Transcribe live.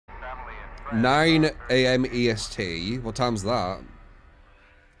9 a.m. EST. What time's that?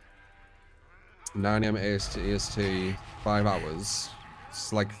 9 a.m. EST. 5 hours.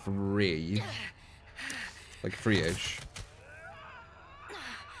 It's like 3. Like 3-ish.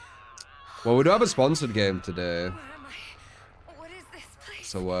 Well, we do have a sponsored game today. What is this place?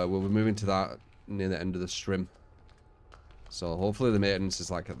 So we'll be moving to that near the end of the stream. So hopefully the maintenance is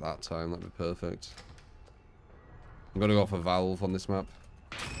like at that time. That'd be perfect. I'm gonna go for Valve on this map.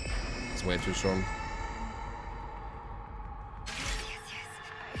 It's way too strong. Yes,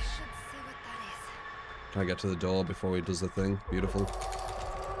 I should see what that is. Try to get to the door before he does the thing. Beautiful.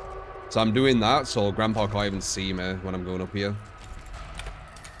 So I'm doing that, so Grandpa can't even see me when I'm going up here.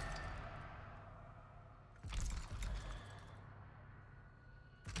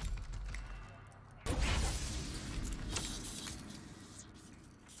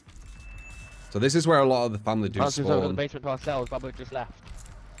 So this is where a lot of the family do spawn. Over the basement to ourselves, but we just left.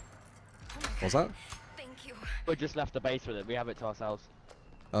 What's that? Thank you. We just left the base with it. We have it to ourselves.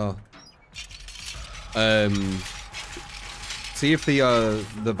 Oh. See if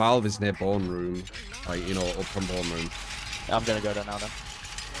the valve is near Bone Room, like, you know, up from Bone Room. I'm gonna go there now then.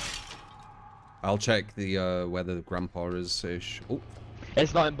 I'll check the where the Grandpa is ish. Oh.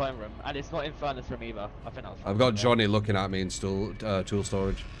 It's not in Bone Room, and it's not in Furnace Room either. I think that was. I've got Johnny looking at me in tool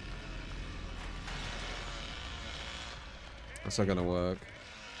storage. That's not gonna work.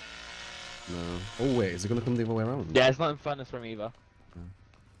 No. Oh wait, is it gonna come the other way around? Yeah, it's not in Furnace Room either.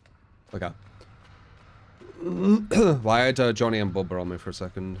 Okay. Well, I had Johnny and Bubba on me for a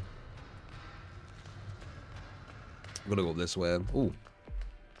second. I'm gonna go this way. Ooh.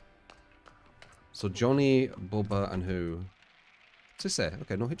 So Johnny, Bubba, and who? What's this say?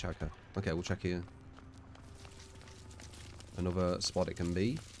 Okay, no hitchhiker. Okay, we'll check here. Another spot it can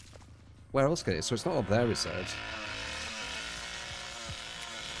be. Where else can it? So it's not up there, it said.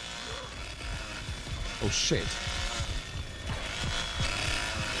 Oh shit.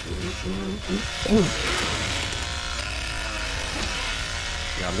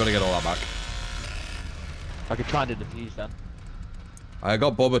 Yeah, I'm gonna get all that back. I could try and do the defuse then. I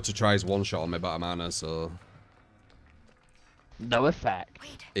got Bubba to try his one shot on me, but I'm Anna, so. No effect.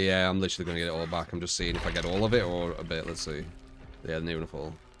 Wait. Yeah, I'm literally gonna get it all back. I'm just seeing if I get all of it or a bit. Let's see. Yeah, near enough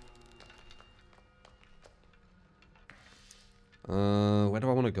all. Where do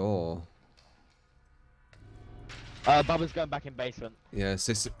I want to go? Bubba's going back in basement. Yeah,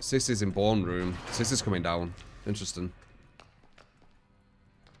 Sis is in Bone Room. Sis is coming down. Interesting.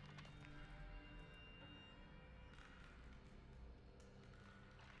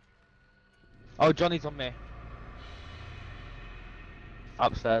 Oh, Johnny's on me.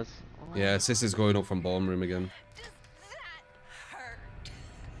 Upstairs. Yeah, Sis is going up from Bone Room again. Does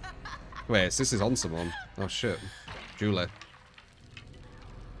that hurt? Wait, Sis is on someone. Oh shit. Julie.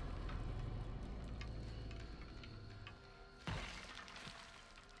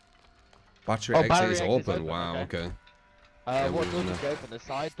 Battery exit battery is exit's open. open, Wow, okay. okay. What we're door gonna- does it open? The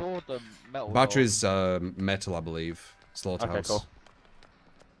side door or the metal door? Battery's metal, I believe. Slaughterhouse. Okay, cool.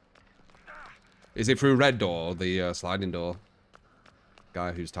 Is it through red door or the sliding door?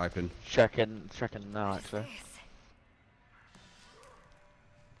 Guy who's typing. Checking now actually.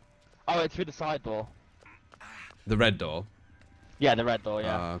 Oh, it's through the side door. The red door? Yeah, the red door,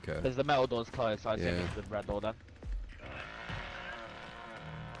 yeah. Ah, okay. Because the metal door's closed, so I assume Yeah. it's the red door then.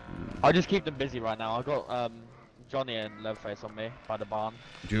 I'll just keep them busy right now. I've got Johnny and Leatherface on me by the barn.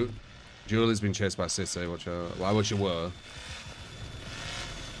 Julie's been chased by Sissy, which why would you were?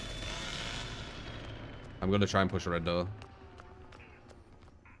 I'm gonna try and push a red door.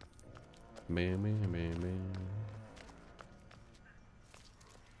 Me.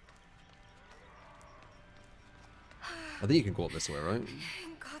 I think you can go up this way, right? In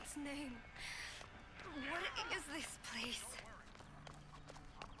God's name. What is this place?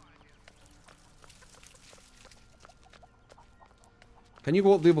 Can you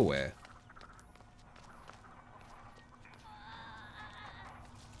go up the other way?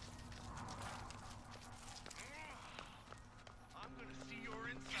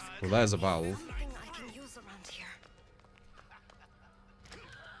 Well, there's a valve. Something I can use around here.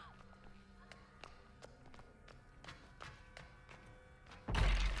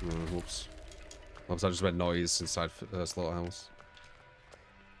 Whoops. Whoops, I just read noise inside slaughterhouse.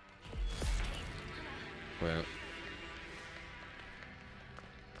 Wait.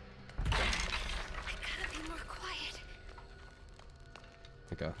 I gotta be more quiet.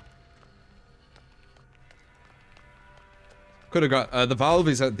 Okay. Could have got the valve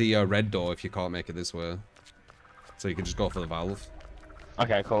is at the red door if you can't make it this way, so you can just go for the valve.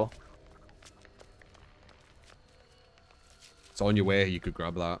 Okay, cool. So on your way, you could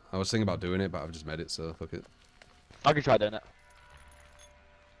grab that. I was thinking about doing it, but I've just made it, so fuck it. I can try doing it.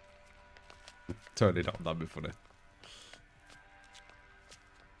 Turn it on, that'd be funny.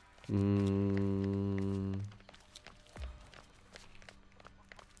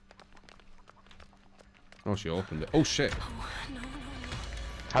 Oh, she opened it. Oh, shit.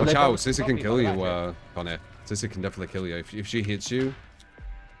 Watch out, Sissy can kill you, Bonnie. Sissy can definitely kill you. If she hits you,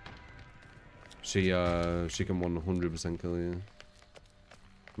 she can 100% kill you.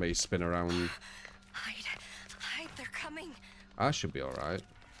 Make you spin around. Hide, they're coming. I should be alright.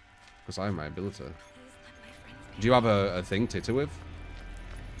 Because I have my ability. Do you have a thing Titter with?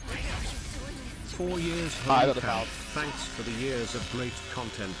 4 years I got the count. Thanks for the years of great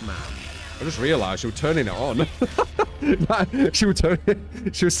content, man. I just realised she was turning it on. she was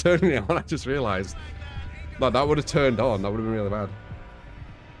turning it on, I just realised. Like, that would have turned on, that would have been really bad.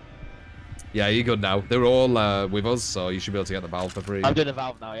 Yeah, you're good now. They're all with us, so you should be able to get the valve for free. I'm doing the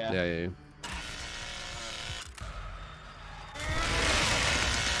valve now, yeah. Yeah.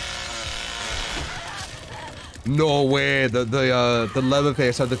 No way! The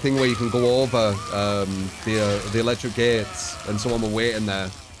Leatherface had the thing where you can go over the electric gates, and someone were waiting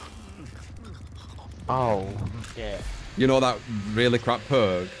there. Oh, yeah. You know that really crap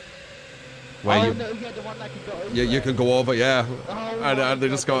perk where no, yeah, the one that can go over. you can go over, yeah. Oh, And they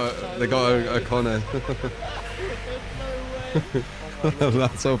just got a corner. No way.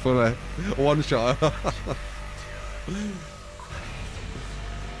 That's so funny. One shot.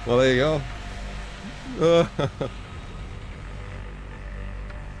 Well, there you go.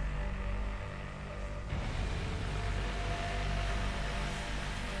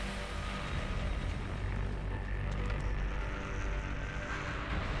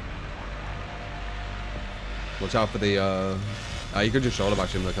 Watch out for the you could just shoulder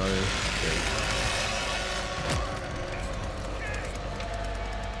bash him, like, can't you?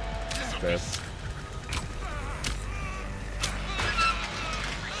 Okay.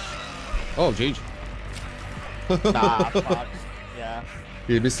 Oh, jeez. Nah, fuck. Yeah.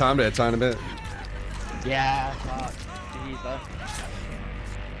 You mistimed it a tiny bit. Yeah, fuck. Jesus.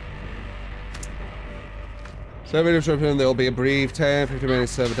 So, video him, there'll be a brief 10-15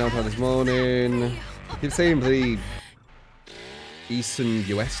 minutes server downtime this morning. Keep saying the Eastern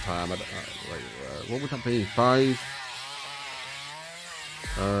US time. What would that be? 5?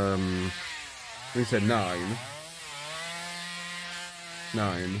 We said 9.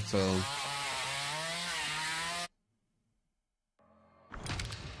 9, so.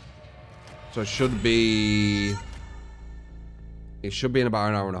 So it should be in about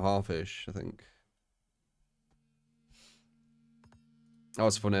an hour and a half-ish, I think. That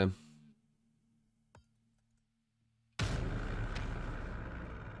was funny.